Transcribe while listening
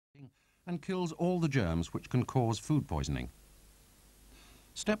and kills all the germs which can cause food poisoning.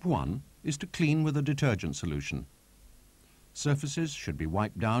 Step 1 is to clean with a detergent solution. Surfaces should be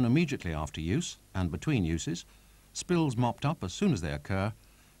wiped down immediately after use and between uses, spills mopped up as soon as they occur,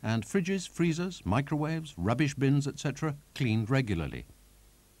 and fridges, freezers, microwaves, rubbish bins, etc. cleaned regularly.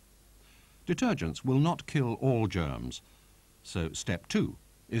 Detergents will not kill all germs, so step 2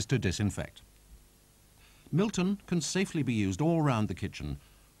 is to disinfect. Milton can safely be used all round the kitchen,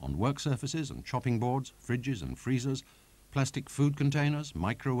 on work surfaces and chopping boards, fridges and freezers, plastic food containers,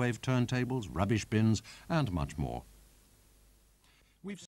 microwave turntables, rubbish bins, and much more. We've